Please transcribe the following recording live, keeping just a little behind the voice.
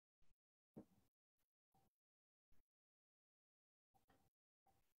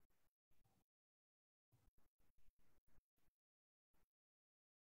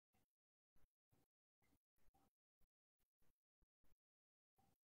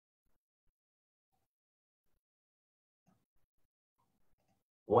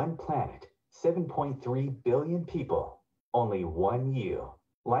One planet, 7.3 billion people, only one you.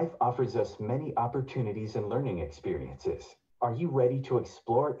 Life offers us many opportunities and learning experiences. Are you ready to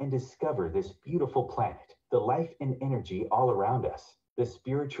explore and discover this beautiful planet, the life and energy all around us, the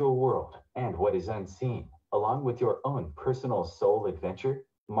spiritual world, and what is unseen, along with your own personal soul adventure?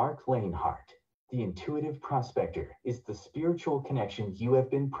 Marc Lainhart, the Intuitive Prospector, is the spiritual connection you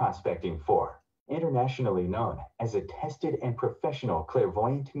have been prospecting for. Internationally known as a tested and professional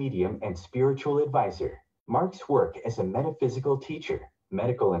clairvoyant medium and spiritual advisor, Marc's work as a metaphysical teacher,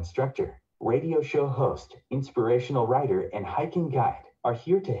 medical instructor, radio show host, inspirational writer, and hiking guide are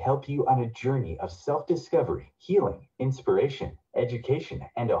here to help you on a journey of self-discovery, healing, inspiration, education,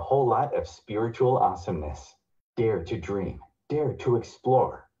 and a whole lot of spiritual awesomeness. Dare to dream, dare to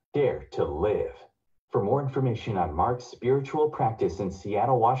explore, dare to live. For more information on Marc's spiritual practice in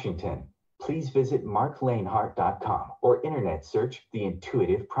Seattle, Washington, please visit marclainhart.com or internet search The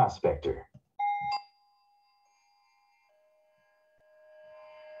Intuitive Prospector.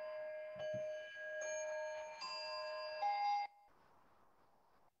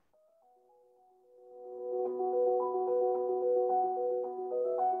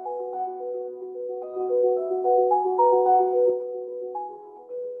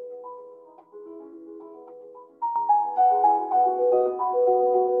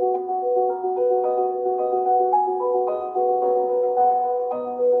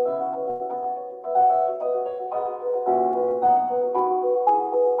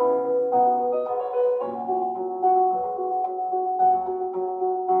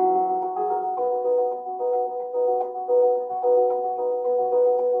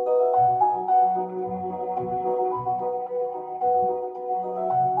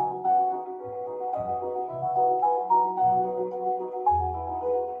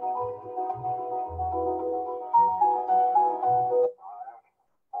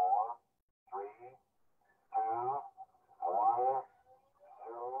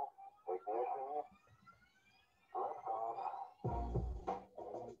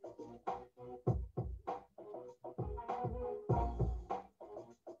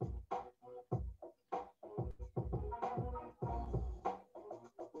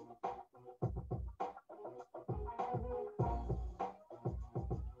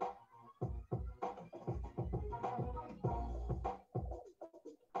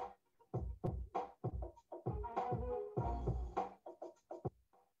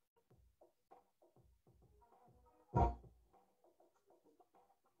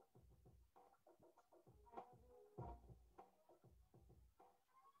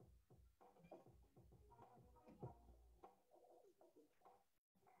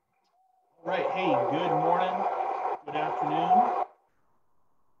 Right. Hey, good morning, good afternoon,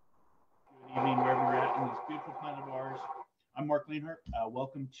 good evening, wherever you're at in this beautiful planet of ours. I'm Marc Lainhart.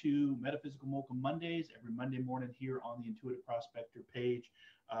 Welcome to Metaphysical Mocha Mondays, every Monday morning here on the Intuitive Prospector page,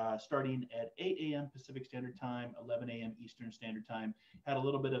 starting at 8 a.m. Pacific Standard Time, 11 a.m. Eastern Standard Time. Had a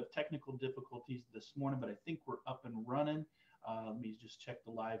little bit of technical difficulties this morning, but I think we're up and running. Let me just check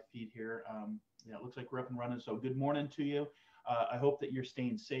the live feed here. Yeah, it looks like we're up and running. So good morning to you. I hope that you're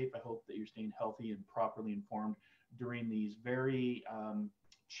staying safe. I hope that you're staying healthy and properly informed during these very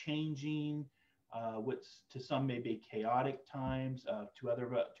changing, what to some may be chaotic times. To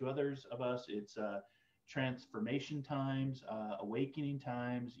others of us, it's transformation times, awakening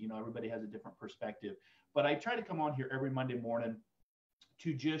times. You know, everybody has a different perspective. But I try to come on here every Monday morning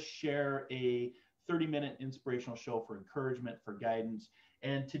to just share a 30-minute inspirational show for encouragement, for guidance.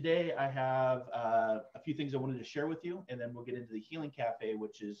 And today I have a few things I wanted to share with you, and then we'll get into the Healing Cafe,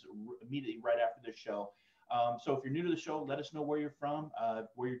 which is immediately right after this show. So if you're new to the show, let us know where you're from,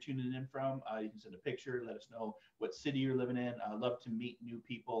 where you're tuning in from. You can send a picture, let us know what city you're living in. I love to meet new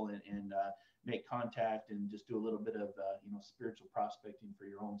people and make contact and just do a little bit of spiritual prospecting for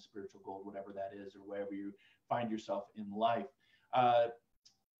your own spiritual goal, whatever that is, or wherever you find yourself in life.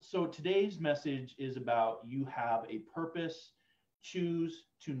 So today's message is about you have a purpose. Choose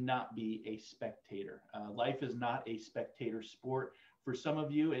to not be a spectator. Life is not a spectator sport. For some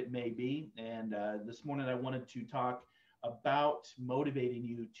of you, it may be. And this morning, I wanted to talk about motivating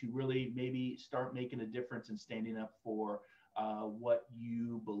you to really maybe start making a difference and standing up for what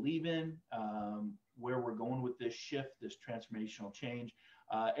you believe in, where we're going with this shift, this transformational change.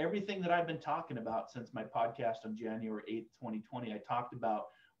 Everything that I've been talking about since my podcast on January 8th, 2020, I talked about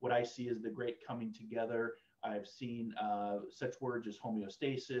what I see as the great coming together. I've seen such words as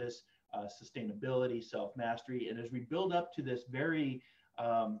homeostasis, sustainability, self-mastery. And as we build up to this very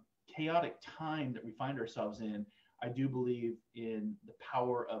chaotic time that we find ourselves in, I do believe in the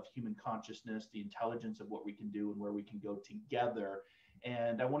power of human consciousness, the intelligence of what we can do and where we can go together.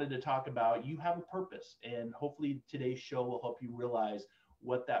 And I wanted to talk about, you have a purpose, and hopefully today's show will help you realize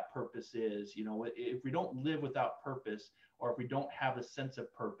what that purpose is. You know, if we don't live without purpose, or if we don't have a sense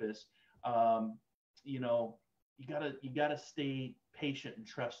of purpose, you know, you gotta stay patient and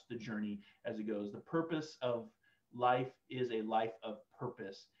trust the journey as it goes. The purpose of life is a life of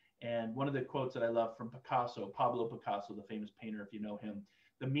purpose. And one of the quotes that I love from Pablo Picasso, the famous painter, if you know him,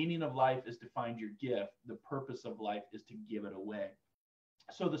 the meaning of life is to find your gift. The purpose of life is to give it away.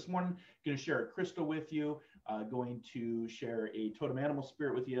 So this morning, I'm going to share a crystal with you, going to share a totem animal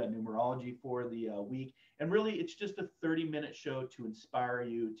spirit with you, a numerology for the week. And really, it's just a 30-minute show to inspire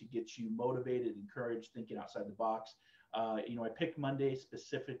you, to get you motivated, encouraged, thinking outside the box. You know, I picked Monday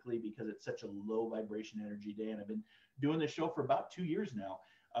specifically because it's such a low vibration energy day, and I've been doing this show for about 2 years now.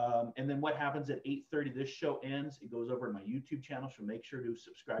 And then what happens at 8:30, this show ends, it goes over to my YouTube channel. So make sure to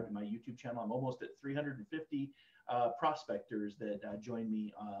subscribe to my YouTube channel. I'm almost at 350 prospectors that join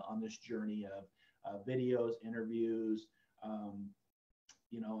me on this journey of videos, interviews,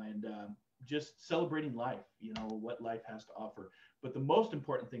 you know, and just celebrating life, you know, what life has to offer. But the most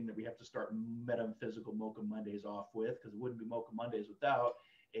important thing that we have to start Metaphysical Mocha Mondays off with, because it wouldn't be Mocha Mondays without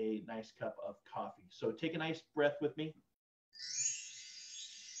a nice cup of coffee. So take a nice breath with me.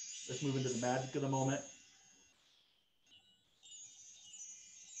 Let's move into the magic of the moment.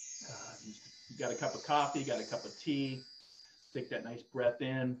 You got a cup of coffee, got a cup of tea. Take that nice breath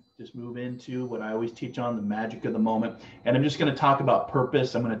in. Just move into what I always teach on, the magic of the moment. And I'm just going to talk about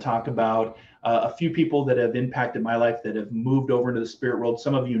purpose. I'm going to talk about a few people that have impacted my life, that have moved over into the spirit world.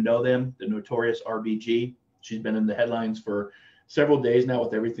 Some of you know them, the notorious RBG. She's been in the headlines for several days now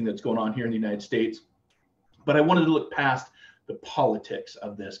with everything that's going on here in the United States. But I wanted to look past the politics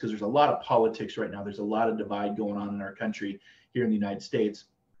of this, because there's a lot of politics right now. There's a lot of divide going on in our country here in the United States.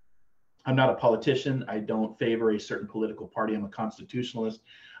 I'm not a politician. I don't favor a certain political party. I'm a constitutionalist.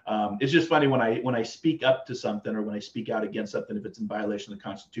 It's just funny when I speak up to something, or when I speak out against something, if it's in violation of the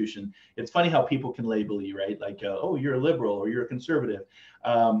Constitution, it's funny how people can label you, right? Like, oh, you're a liberal, or you're a conservative.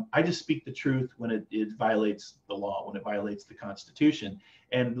 I just speak the truth when it violates the law, when it violates the Constitution.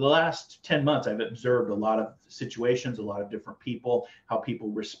 And the last 10 months, I've observed a lot of situations, a lot of different people, how people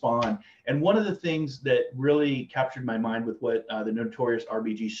respond. And one of the things that really captured my mind with what the notorious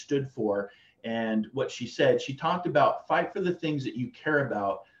RBG stood for, and what she said, she talked about fight for the things that you care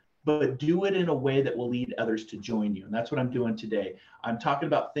about, but do it in a way that will lead others to join you. And that's what I'm doing today. I'm talking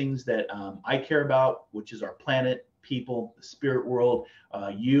about things that I care about, which is our planet, people, the spirit world,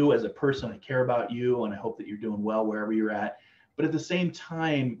 you as a person. I care about you, and I hope that you're doing well wherever you're at. But at the same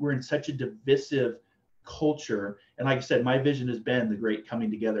time, we're in such a divisive culture. And like I said, my vision has been the great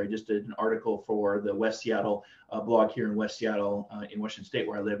coming together. I just did an article for the West Seattle blog here in West Seattle, in Washington State,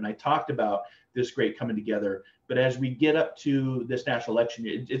 where I live. And I talked about this great coming together. But as we get up to this national election,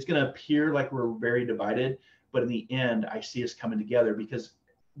 it's going to appear like we're very divided. But in the end, I see us coming together, because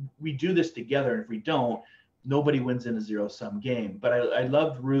we do this together. And if we don't, nobody wins in a zero-sum game. But I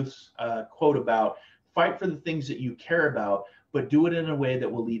loved Ruth's quote about fight for the things that you care about, but do it in a way that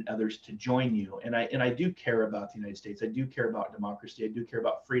will lead others to join you. And I do care about the United States. I do care about democracy. I do care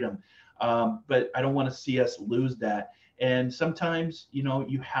about freedom. But I don't want to see us lose that. And sometimes, you know,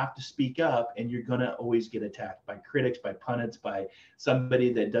 you have to speak up, and you're going to always get attacked by critics, by pundits, by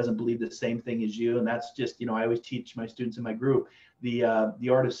somebody that doesn't believe the same thing as you. And that's just, you know, I always teach my students in my group, the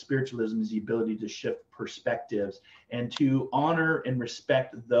art of spiritualism is the ability to shift perspectives and to honor and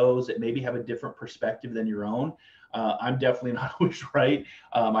respect those that maybe have a different perspective than your own. I'm definitely not always right.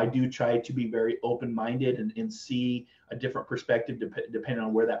 I do try to be very open-minded and see a different perspective depending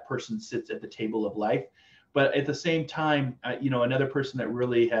on where that person sits at the table of life. But at the same time, you know, another person that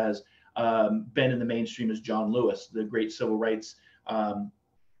really has been in the mainstream is John Lewis, the great civil rights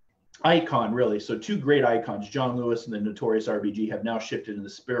icon, really. So two great icons, John Lewis and the notorious RBG, have now shifted in the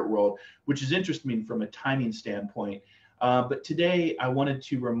spirit world, which is interesting from a timing standpoint. But today I wanted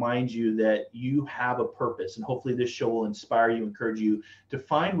to remind you that you have a purpose, and hopefully this show will inspire you, encourage you to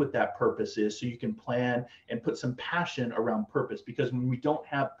find what that purpose is, so you can plan and put some passion around purpose. Because when we don't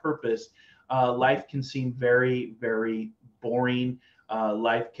have purpose, life can seem very, very boring.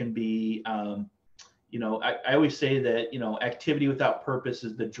 Life can be, you know, I always say that, you know, activity without purpose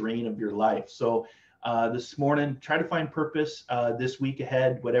is the drain of your life. So this morning, try to find purpose this week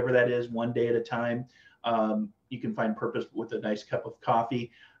ahead, whatever that is, one day at a time. You can find purpose with a nice cup of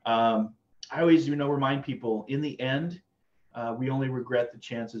coffee. I always, you know, remind people, in the end, we only regret the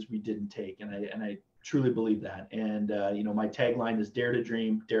chances we didn't take. And I truly believe that. And, you know, my tagline is dare to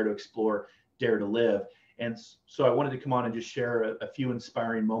dream, dare to explore, dare to live. And so I wanted to come on and just share a few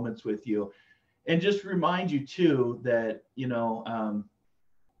inspiring moments with you. And just remind you too that,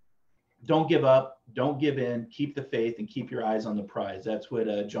 don't give up, don't give in, keep the faith, and keep your eyes on the prize. That's what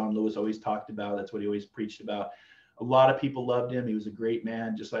John Lewis always talked about. That's what he always preached about. A lot of people loved him. He was a great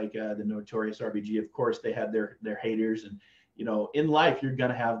man, just like the notorious RBG. Of course, they had their haters, and in life, you're going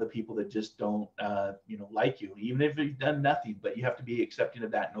to have the people that just don't, like you, even if you've done nothing. But you have to be accepting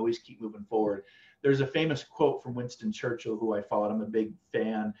of that and always keep moving forward. There's a famous quote from Winston Churchill, who I followed. I'm a big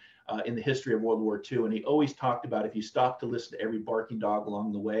fan in the history of World War II, and he always talked about, if you stop to listen to every barking dog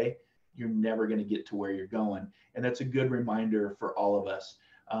along the way, you're never going to get to where you're going. And that's a good reminder for all of us.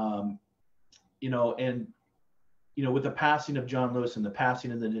 With the passing of John Lewis and the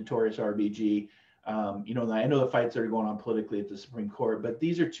passing of the notorious RBG, I know the fights that are going on politically at the Supreme Court, but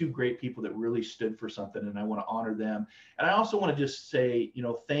these are two great people that really stood for something, and I want to honor them. And I also want to just say,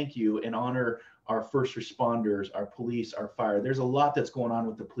 thank you and honor our first responders, our police, our fire. There's a lot that's going on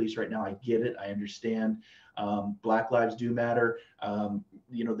with the police right now. I get it. I understand. Black lives do matter.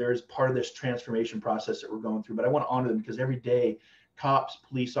 There's part of this transformation process that we're going through, but I want to honor them, because every day, cops,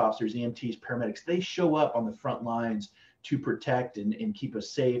 police officers, EMTs, paramedics, they show up on the front lines to protect and keep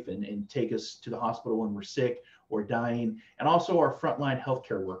us safe and take us to the hospital when we're sick or dying. And also our frontline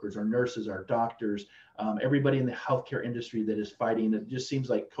healthcare workers, our nurses, our doctors, everybody in the healthcare industry that is fighting. It just seems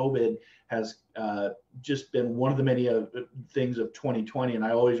like COVID has just been one of the many things of 2020. And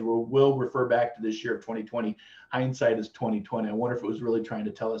I always will refer back to this year of 2020. Hindsight is 2020. I wonder if it was really trying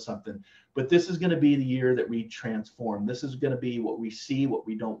to tell us something. But this is going to be the year that we transform. This is going to be what we see, what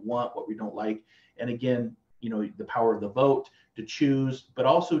we don't want, what we don't like. And again, the power of the vote to choose, but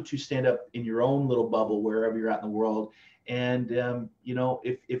also to stand up in your own little bubble, wherever you're at in the world. And,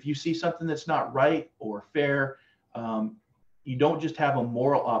 if you see something that's not right or fair, you don't just have a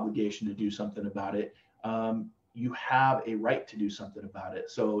moral obligation to do something about it. You have a right to do something about it.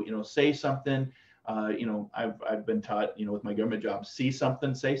 So, say something. I've been taught, with my government job, see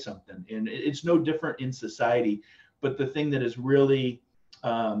something, say something. And it's no different in society. But the thing that is really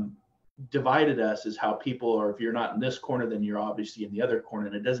divided us is how people are, if you're not in this corner, then you're obviously in the other corner.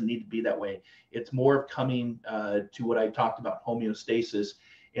 And it doesn't need to be that way. It's more of coming to what I talked about, homeostasis,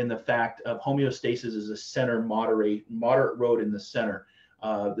 in the fact of homeostasis is a center, moderate road in the center.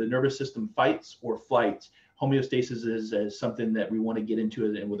 The nervous system fights or flights. Homeostasis is something that we want to get into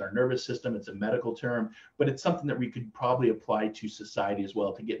it, and with our nervous system, it's a medical term, but it's something that we could probably apply to society as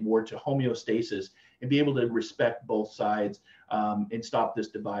well, to get more to homeostasis and be able to respect both sides and stop this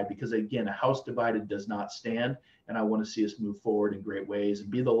divide. Because again, a house divided does not stand, and I want to see us move forward in great ways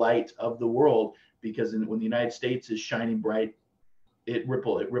and be the light of the world. Because when the United States is shining bright, it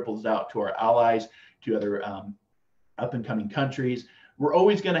ripples out to our allies, to other up and coming countries. We're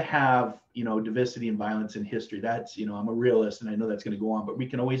always going to have, diversity and violence in history. That's, I'm a realist, and I know that's going to go on, but we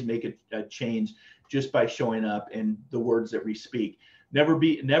can always make a change just by showing up and the words that we speak.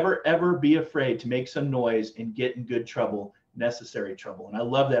 Never ever be afraid to make some noise and get in good trouble, necessary trouble. And I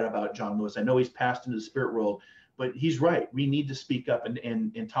love that about John Lewis. I know he's passed into the spirit world, but he's right. We need to speak up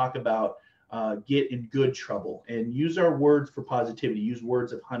and talk about get in good trouble, and use our words for positivity. Use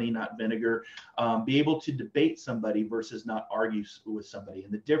words of honey, not vinegar. Be able to debate somebody versus not argue with somebody.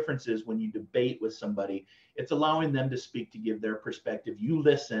 And the difference is, when you debate with somebody, it's allowing them to speak, to give their perspective. You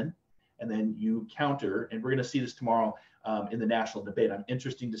listen, and then you counter. And we're going to see this tomorrow in the national debate. I'm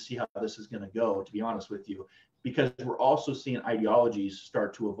interested to see how this is going to go, to be honest with you, because we're also seeing ideologies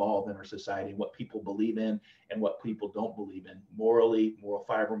start to evolve in our society, what people believe in and what people don't believe in. Morally, moral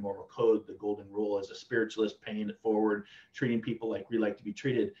fiber, moral code, the golden rule, as a spiritualist, paying it forward, treating people like we like to be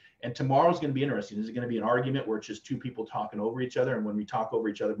treated. And tomorrow's going to be interesting. Is it going to be an argument where it's just two people talking over each other, and when we talk over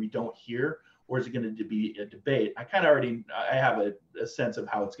each other, we don't hear? Or is it going to be a debate? I have a sense of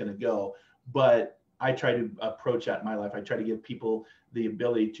how it's going to go, but I try to approach that in my life. I try to give people the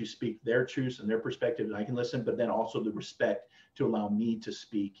ability to speak their truths and their perspectives, and I can listen, but then also the respect to allow me to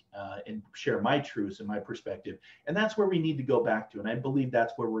speak and share my truths and my perspective. And that's where we need to go back to. And I believe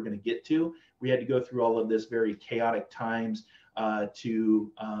that's where we're going to get to. We had to go through all of this very chaotic times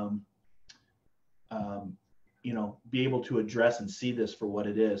to be able to address and see this for what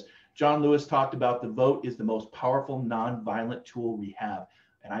it is. John Lewis talked about the vote is the most powerful nonviolent tool we have.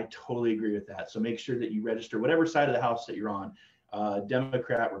 And I totally agree with that. So make sure that you register whatever side of the house that you're on,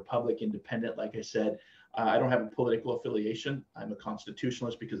 Democrat, Republican, Independent. Like I said, I don't have a political affiliation. I'm a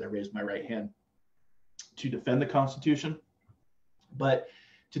constitutionalist because I raised my right hand to defend the Constitution. But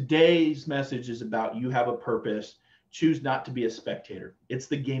today's message is about, you have a purpose. Choose not to be a spectator. It's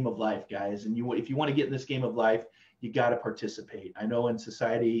the game of life, guys. And if you want to get in this game of life, you got to participate. I know in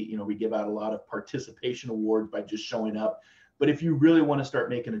society, we give out a lot of participation awards by just showing up. But if you really want to start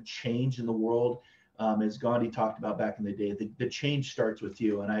making a change in the world, as Gandhi talked about back in the day, the change starts with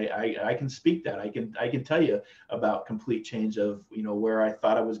you. And I can speak that. I can tell you about complete change of, where I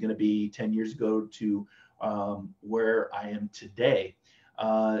thought I was going to be 10 years ago to where I am today.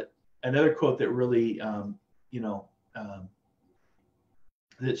 Another quote that really,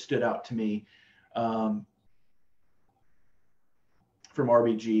 that stood out to me from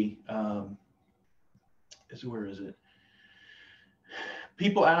RBG where is it?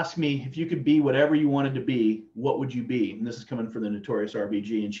 People ask me, if you could be whatever you wanted to be, what would you be? And this is coming from the notorious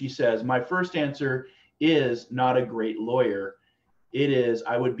RBG. And she says, my first answer is not a great lawyer. It is,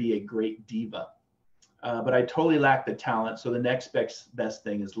 I would be a great diva. But I totally lack the talent. So the next best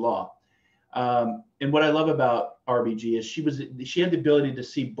thing is law. And what I love about RBG is she had the ability to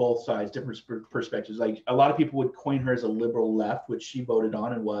see both sides, different perspectives. Like a lot of people would coin her as a liberal left, which she voted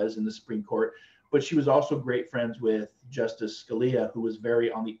on and was in the Supreme Court. But she was also great friends with Justice Scalia, who was very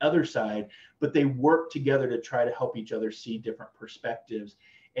on the other side, but they worked together to try to help each other see different perspectives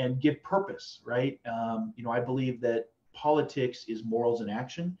and give purpose, right? I believe that politics is morals in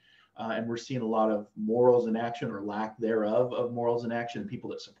action. And we're seeing a lot of morals in action or lack thereof of morals in action, people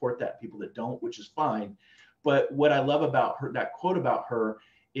that support that, people that don't, which is fine. But what I love about her, that quote about her,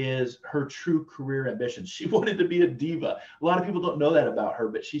 is her true career ambition. She wanted to be a diva. A lot of people don't know that about her,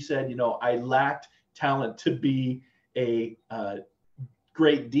 but she said, I lacked talent to be a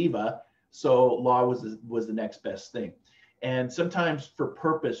great diva. So law was the next best thing. And sometimes for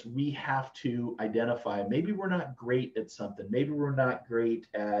purpose, we have to identify, maybe we're not great at something. Maybe we're not great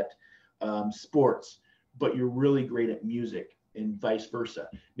at sports, but you're really great at music, and vice versa.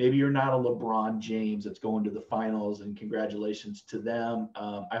 Maybe you're not a LeBron James that's going to the finals, and congratulations to them.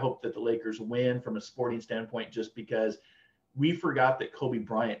 I hope that the Lakers win from a sporting standpoint, just because we forgot that Kobe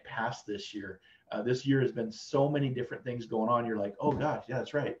Bryant passed this year. This year has been so many different things going on. You're like, oh gosh, yeah,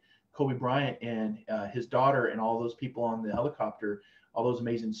 that's right. Kobe Bryant and his daughter and all those people on the helicopter, all those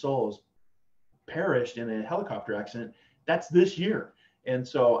amazing souls perished in a helicopter accident. That's this year. And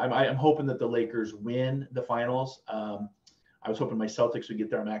so I'm hoping that the Lakers win the finals. I was hoping my Celtics would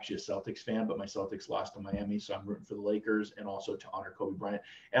get there. I'm actually a Celtics fan, but my Celtics lost to Miami, so I'm rooting for the Lakers and also to honor Kobe Bryant.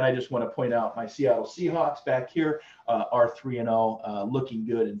 And I just want to point out my Seattle Seahawks back here are 3-0, looking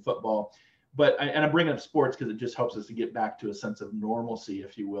good in football. But I'm bringing up sports because it just helps us to get back to a sense of normalcy,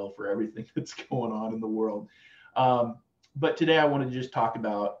 if you will, for everything that's going on in the world. But today I want to just talk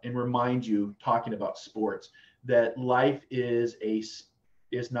about and remind you, talking about sports, that life is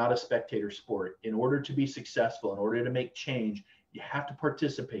not a spectator sport. In order to be successful, in order to make change, you have to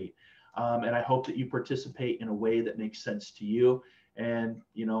participate. And I hope that you participate in a way that makes sense to you. And,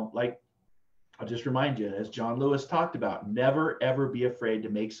 like I'll just remind you, as John Lewis talked about, never, ever be afraid to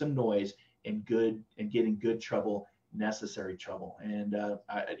make some noise and get in good trouble, necessary trouble. And,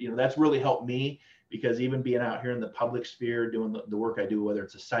 that's really helped me, because even being out here in the public sphere, doing the work I do, whether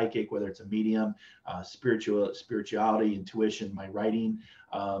it's a psychic, whether it's a medium, spirituality, intuition, my writing,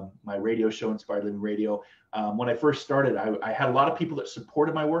 my radio show, Inspired Living Radio. When I first started, I had a lot of people that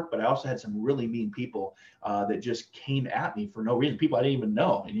supported my work, but I also had some really mean people that just came at me for no reason. People I didn't even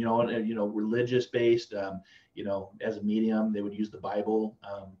know, and religious based. As a medium, they would use the Bible.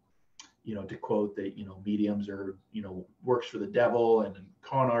 To quote that, mediums are, works for the devil and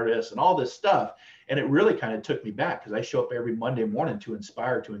con artists and all this stuff. And it really kind of took me back, because I show up every Monday morning to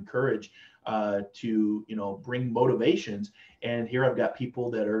inspire, to encourage, to, bring motivations. And here I've got people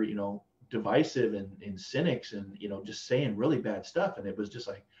that are, divisive and cynics and, just saying really bad stuff. And it was just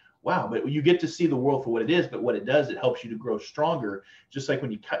like, wow. But you get to see the world for what it is. But what it does, it helps you to grow stronger. Just like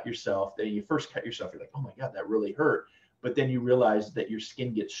when you cut yourself, then you first cut yourself, you're like, oh my God, that really hurt. But then you realize that your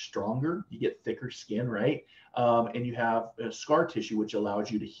skin gets stronger, you get thicker skin, right? And you have scar tissue, which allows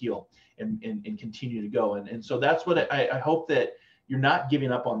you to heal and continue to go. And so that's what I hope that you're not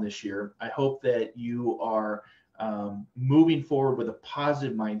giving up on this year. I hope that you are moving forward with a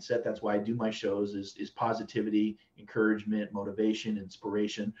positive mindset. That's why I do my shows, is positivity, encouragement, motivation,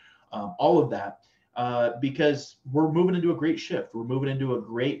 inspiration, all of that, because we're moving into a great shift. We're moving into a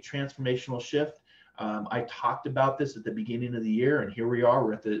great transformational shift. I talked about this at the beginning of the year, and here we are.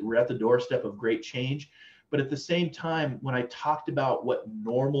 We're at the doorstep of great change. But at the same time, when I talked about what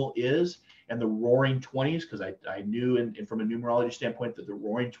normal is and the roaring 20s, because I knew, and from a numerology standpoint, that the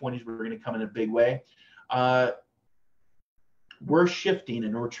roaring 20s were going to come in a big way, we're shifting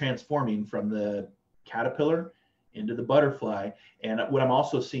and we're transforming from the caterpillar into the butterfly. And what I'm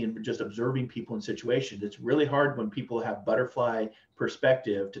also seeing, just observing people in situations, it's really hard when people have butterfly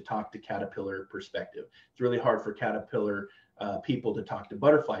perspective to talk to caterpillar perspective. It's really hard for caterpillar people to talk to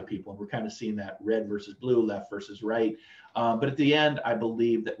butterfly people. And we're kind of seeing that red versus blue, left versus right. But at the end, I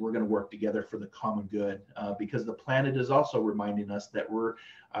believe that we're going to work together for the common good, because the planet is also reminding us that we're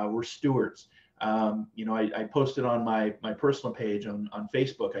stewards. You know, I posted on my personal page on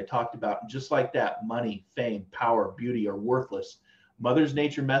Facebook, I talked about, just like that, money, fame, power, beauty are worthless. Mother's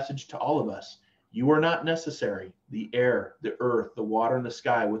nature message to all of us: you are not necessary. The air, the earth, the water, and the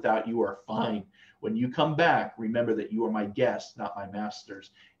sky without you are fine. When you come back, remember that you are my guests, not my masters.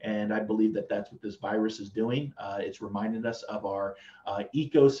 And I believe that that's what this virus is doing. It's reminding us of our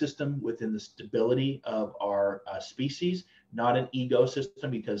ecosystem within the stability of our species, not an ego system,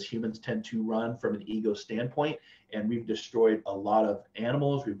 because humans tend to run from an ego standpoint. And we've destroyed a lot of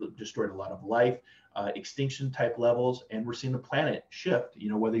animals. We've destroyed a lot of life, extinction type levels. And we're seeing the planet shift, you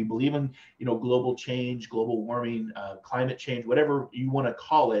know, whether you believe in, you know, global change, global warming, climate change, whatever you want to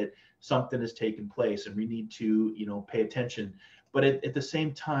call it, something has taken place, and we need to, you know, pay attention. But at the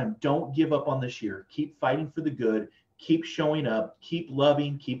same time, don't give up on this year. Keep fighting for the good, keep showing up, keep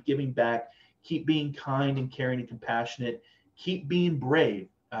loving, keep giving back, keep being kind and caring and compassionate, keep being brave.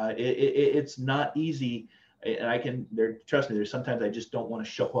 It's not easy. And trust me, there's sometimes I just don't want to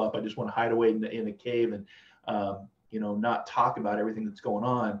show up. I just want to hide away in a cave and, you know, not talk about everything that's going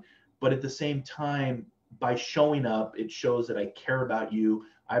on. But at the same time, by showing up, it shows that I care about you.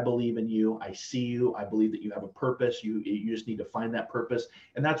 I believe in you. I see you. I believe that you have a purpose. You just need to find that purpose.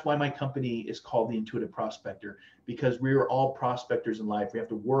 And that's why my company is called the Intuitive Prospector, because we are all prospectors in life. We have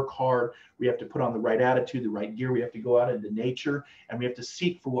to work hard. We have to put on the right attitude, the right gear. We have to go out into nature, and we have to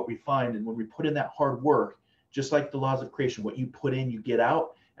seek for what we find. And when we put in that hard work, just like the laws of creation, what you put in, you get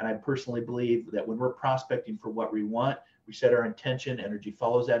out. And I personally believe that when we're prospecting for what we want, we set our intention, energy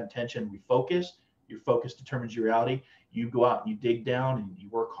follows that intention, we focus. Your focus determines your reality. You go out and you dig down and you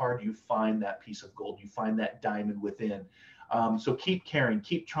work hard, you find that piece of gold, you find that diamond within. So keep caring,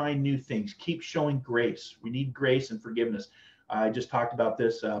 keep trying new things, keep showing grace. We need grace and forgiveness. I just talked about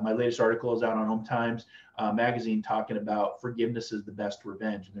this. My latest article is out on Home Times magazine, talking about forgiveness is the best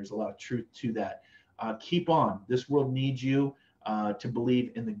revenge. And there's a lot of truth to that. Keep on. This world needs you to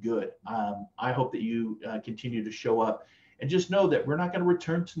believe in the good. I hope that you continue to show up. And just know that we're not going to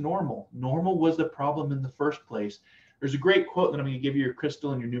return to normal. Normal was the problem in the first place. There's a great quote that I'm going to give you your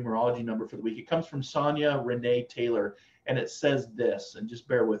crystal and your numerology number for the week. It comes from Sonia Renee Taylor, and it says this, and just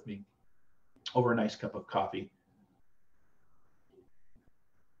bear with me over a nice cup of coffee.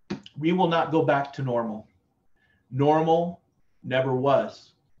 We will not go back to normal. Normal never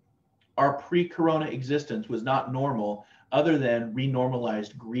was. Our pre-corona existence was not normal, other than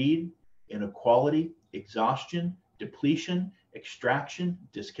renormalized greed, inequality, exhaustion, depletion, extraction,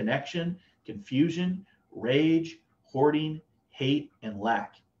 disconnection, confusion, rage, hoarding, hate, and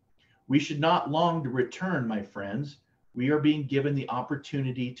lack. We should not long to return, my friends. We are being given the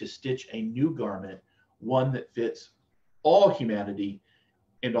opportunity to stitch a new garment, one that fits all humanity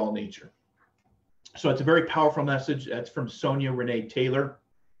and all nature. So it's a very powerful message. That's from Sonia Renee Taylor.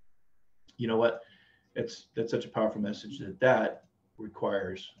 You know what? That's such a powerful message that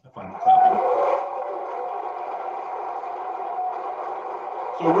requires a final copy.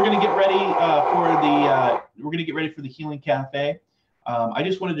 So we're going to get ready for the Healing Cafe. I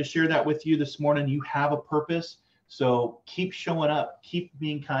just wanted to share that with you this morning. You have a purpose, so keep showing up, keep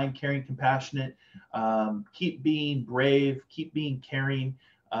being kind, caring, compassionate, keep being brave, keep being caring.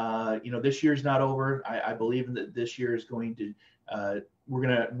 You know, this year's not over. I believe that this year is going to, we're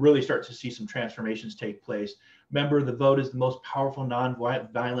going to really start to see some transformations take place. Remember, the vote is the most powerful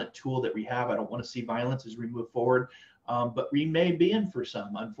non-violent tool that we have. I don't want to see violence as we move forward. But we may be in for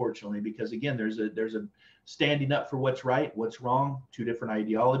some, unfortunately, because again, there's a standing up for what's right, what's wrong, two different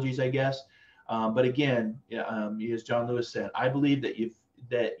ideologies, I guess. But again, as John Lewis said, I believe that if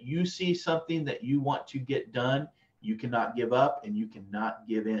you see something that you want to get done, you cannot give up and you cannot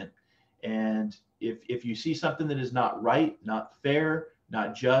give in. And if you see something that is not right, not fair,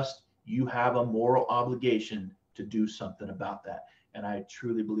 not just, you have a moral obligation to do something about that. And I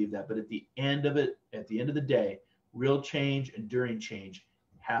truly believe that. But at the end of the day, real change, enduring change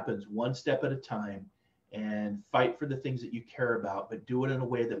happens one step at a time, and fight for the things that you care about, but do it in a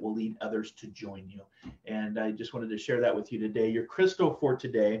way that will lead others to join you. And I just wanted to share that with you today. Your crystal for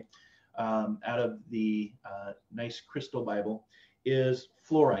today, out of the nice crystal Bible, is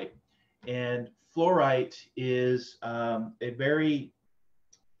fluorite. And fluorite is a very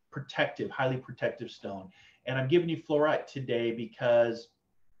protective, highly protective stone. And I'm giving you fluorite today because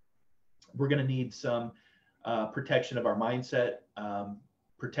we're going to need some protection of our mindset,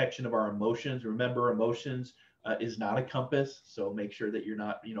 protection of our emotions. Remember, emotions is not a compass. So make sure that you're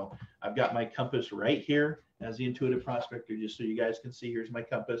not, I've got my compass right here as the Intuitive Prospector, just so you guys can see. Here's my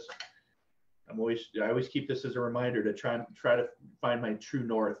compass. I always keep this as a reminder to try to find my true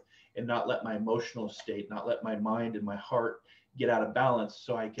north and not let my emotional state, not let my mind and my heart get out of balance,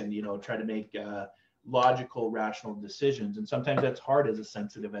 so I can, try to make logical, rational decisions. And sometimes that's hard as a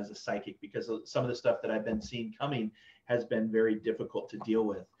sensitive, as a psychic, because some of the stuff that I've been seeing coming has been very difficult to deal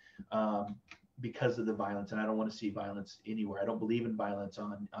with because of the violence. And I don't want to see violence anywhere. I don't believe in violence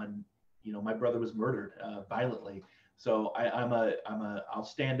on my brother was murdered violently. So I'll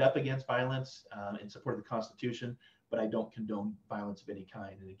stand up against violence in support of the Constitution, but I don't condone violence of any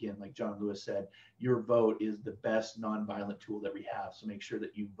kind. And again, like John Lewis said, your vote is the best nonviolent tool that we have. So make sure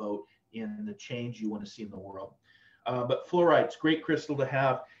that you vote in the change you want to see in the world. But fluorite's great crystal to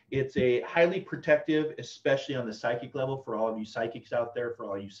have. It's a highly protective, especially on the psychic level, for all of you psychics out there, for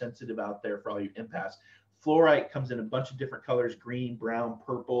all you sensitive out there, for all you empaths. Fluorite comes in a bunch of different colors: green, brown,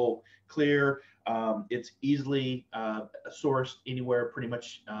 purple, clear. It's easily sourced anywhere pretty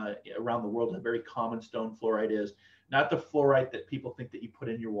much around the world. A very common stone fluorite is. Not the fluorite that people think that you put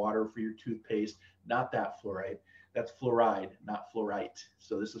in your water for your toothpaste, not that fluorite. That's fluoride, not fluorite.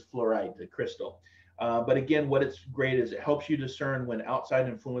 So this is fluorite, the crystal. But again, what it's great is it helps you discern when outside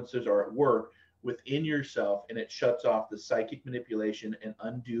influences are at work within yourself, and it shuts off the psychic manipulation and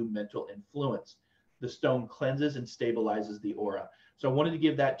undue mental influence. The stone cleanses and stabilizes the aura. So I wanted to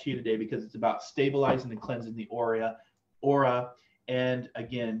give that to you today because it's about stabilizing and cleansing the aura, and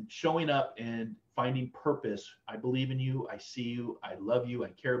again, showing up and finding purpose. I believe in you. I see you. I love you. I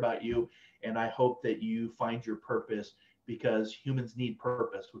care about you. And I hope that you find your purpose, because humans need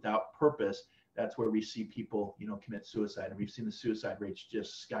purpose. Without purpose, that's where we see people, commit suicide. And we've seen the suicide rates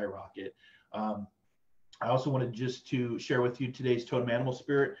just skyrocket. I also wanted just to share with you today's totem animal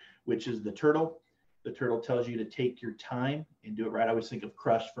spirit, which is the turtle. The turtle tells you to take your time and do it right. I always think of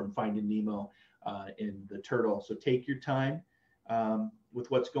Crush from Finding Nemo in the turtle. So take your time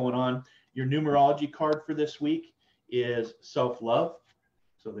with what's going on. Your numerology card for this week is self-love.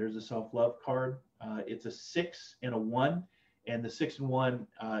 So there's a self-love card. It's a 6 and a 1. And the 6 and 1,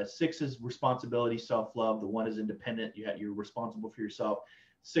 6 is responsibility, self-love. The 1 is independent. You're responsible for yourself.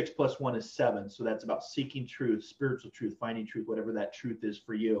 6 plus 1 is 7. So that's about seeking truth, spiritual truth, finding truth, whatever that truth is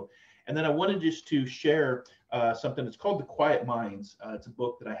for you. And then I wanted just to share something. It's called The Quiet Minds. It's a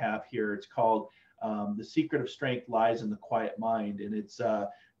book that I have here. It's called The Secret of Strength Lies in the Quiet Mind. And it's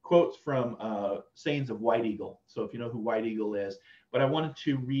quotes from sayings of White Eagle. So if you know who White Eagle is. But I wanted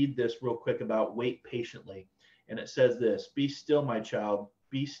to read this real quick about wait patiently. And it says this: be still, my child.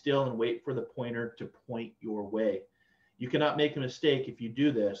 Be still and wait for the pointer to point your way. You cannot make a mistake if you do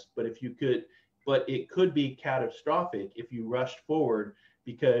this, but it could be catastrophic if you rushed forward,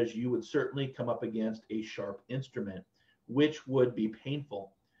 because you would certainly come up against a sharp instrument, which would be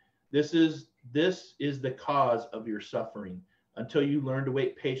painful. This is the cause of your suffering. Until you learn to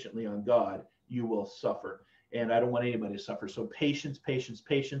wait patiently on God, you will suffer. And I don't want anybody to suffer. So patience, patience,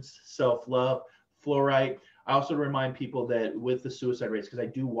 patience, self-love, fluorite. I also remind people that with the suicide rates, because I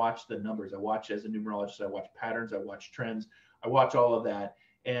do watch the numbers. I watch, as a numerologist, I watch patterns, I watch trends, I watch all of that.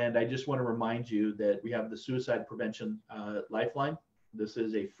 And I just want to remind you that we have the suicide prevention lifeline. This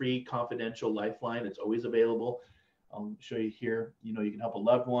is a free, confidential lifeline. It's always available. I'll show you here. You can help a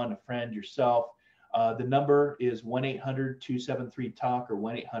loved one, a friend, yourself. The number is 1-800-273-TALK or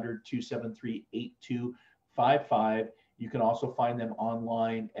 1-800-273-8255. You can also find them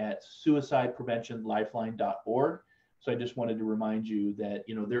online at suicidepreventionlifeline.org. So I just wanted to remind you that,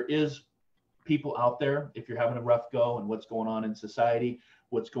 there is people out there, if you're having a rough go and what's going on in society,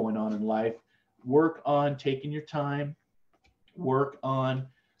 what's going on in life, work on taking your time, work on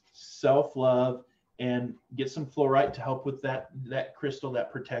self-love, and get some fluorite to help with that crystal,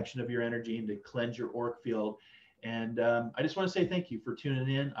 that protection of your energy, and to cleanse your auric field. And I just want to say thank you for tuning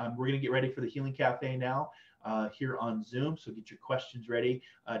in. We're going to get ready for the Healing Cafe now here on Zoom. So get your questions ready.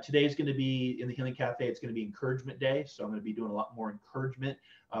 Today is going to be in the Healing Cafe. It's going to be Encouragement Day. So I'm going to be doing a lot more encouragement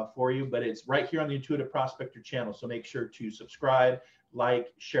for you, but it's right here on the Intuitive Prospector channel. So make sure to subscribe,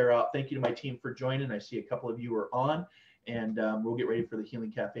 like, share out. Thank you to my team for joining. I see a couple of you are on, and we'll get ready for the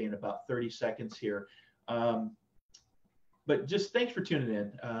Healing Cafe in about 30 seconds here. But just thanks for tuning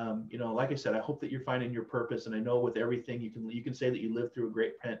in. Like I said, I hope that you're finding your purpose. And I know with everything, you can say that you lived through a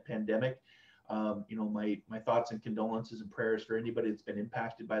great pandemic. My thoughts and condolences and prayers for anybody that's been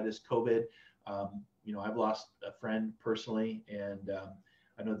impacted by this COVID. I've lost a friend personally, and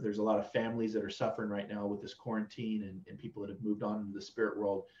I know that there's a lot of families that are suffering right now with this quarantine, and people that have moved on into the spirit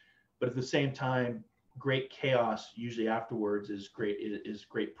world. But at the same time, great chaos usually afterwards is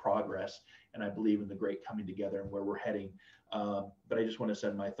great progress. And I believe in the great coming together and where we're heading. But I just want to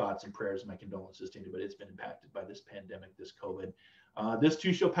send my thoughts and prayers and my condolences to anybody that's been impacted by this pandemic, this COVID. This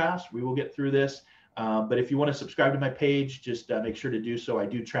too shall pass. We will get through this. But if you want to subscribe to my page, just make sure to do so. I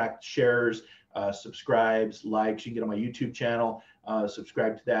do track shares, subscribes, likes. You can get on my YouTube channel,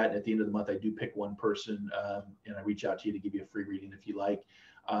 subscribe to that. At the end of the month, I do pick one person and I reach out to you to give you a free reading if you like.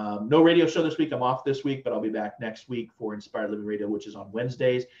 No radio show this week. I'm off this week, but I'll be back next week for Inspired Living Radio, which is on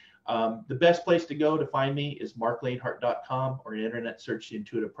Wednesdays. The best place to go to find me is marclainhart.com, or an internet search the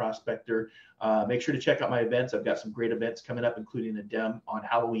Intuitive Prospector. Make sure to check out my events. I've got some great events coming up, including a dem on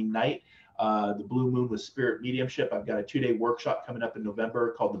Halloween night, the Blue Moon with Spirit Mediumship. I've got a 2-day workshop coming up in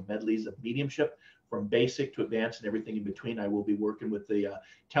November called the Medleys of Mediumship, from basic to advanced and everything in between. I will be working with the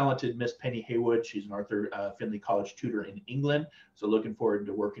talented Miss Penny Haywood. She's an Arthur Findlay College tutor in England. So looking forward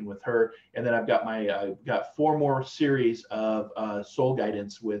to working with her. And then I've got got 4 more series of soul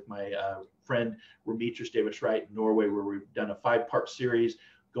guidance with my friend Ramitra Davis-Wright in Norway, where we've done a 5-part series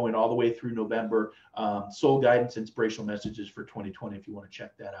going all the way through November. Soul guidance, inspirational messages for 2020, if you want to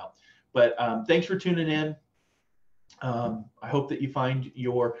check that out. But thanks for tuning in. I hope that you find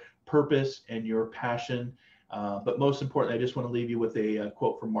your purpose and your passion. But most importantly, I just want to leave you with a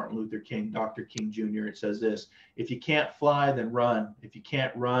quote from Martin Luther King, Dr. King Jr. It says this: if you can't fly, then run. If you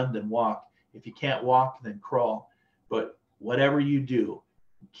can't run, then walk. If you can't walk, then crawl. But whatever you do,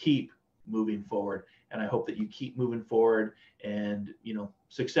 keep moving forward. And I hope that you keep moving forward. And, you know,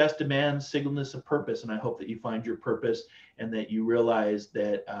 success demands singleness of purpose. And I hope that you find your purpose and that you realize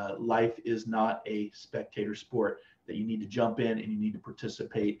that life is not a spectator sport, that you need to jump in and you need to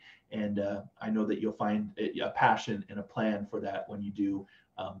participate. And I know that you'll find a passion and a plan for that when you do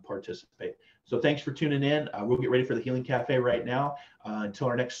participate. So thanks for tuning in. We'll get ready for the Healing Cafe right now. Until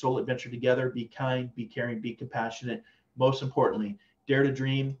our next soul adventure together, be kind, be caring, be compassionate. Most importantly, dare to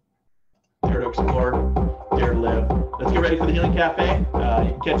dream, dare to explore, dare to live. Let's get ready for the Healing Cafe. You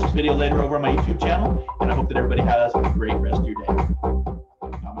can catch this video later over on my YouTube channel. And I hope that everybody has a great rest of your day.